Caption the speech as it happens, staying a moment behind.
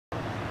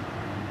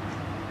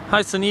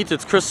Hi Sunit,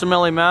 it's Chris from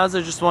Edmonton Mazda.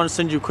 I just want to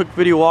send you a quick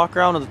video walk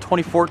around of the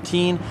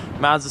 2014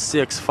 Mazda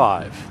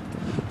CX-5.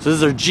 So this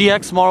is our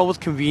GX model with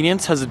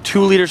convenience. Has a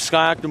 2-liter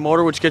Skyactiv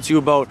motor which gets you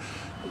about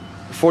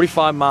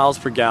 45 miles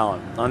per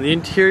gallon. On the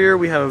interior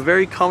we have a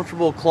very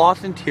comfortable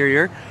cloth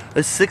interior, a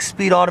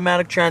 6-speed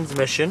automatic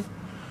transmission,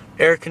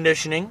 air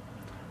conditioning,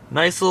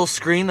 nice little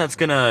screen that's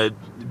going to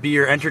be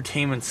your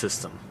entertainment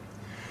system.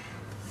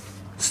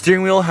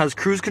 Steering wheel has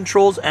cruise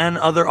controls and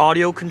other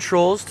audio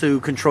controls to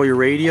control your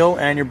radio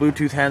and your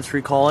Bluetooth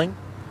hands-free calling.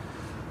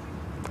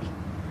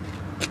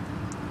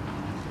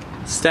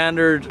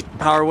 Standard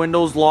power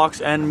windows, locks,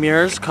 and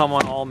mirrors come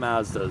on all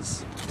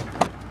Mazdas.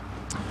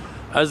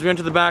 As we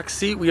enter the back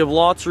seat, we have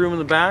lots of room in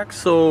the back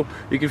so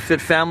you can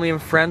fit family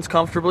and friends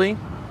comfortably.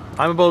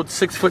 I'm about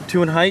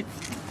 6'2" in height,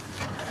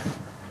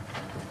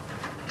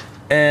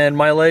 and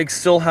my legs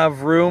still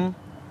have room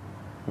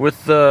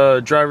with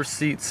the driver's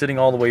seat sitting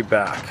all the way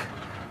back.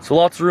 So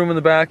lots of room in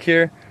the back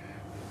here.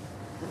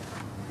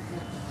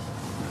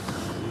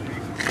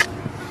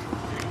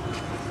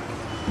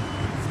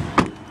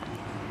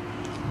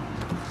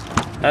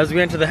 As we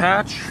enter the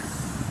hatch,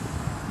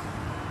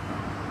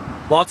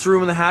 lots of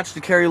room in the hatch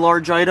to carry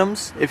large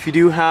items. If you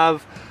do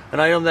have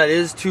an item that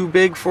is too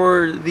big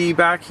for the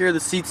back here, the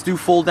seats do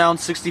fold down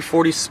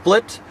 60-40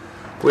 split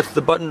with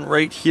the button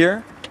right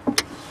here.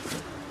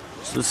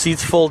 So the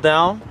seats fold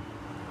down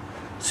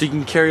so you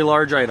can carry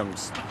large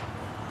items.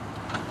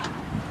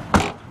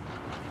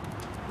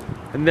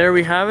 And there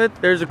we have it.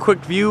 There's a quick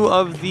view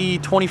of the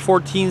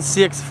 2014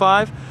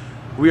 CX-5.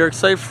 We are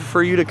excited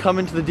for you to come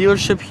into the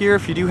dealership here.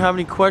 If you do have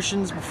any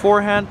questions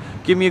beforehand,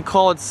 give me a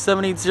call at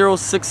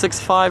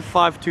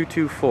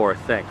 780-665-5224.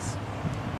 Thanks.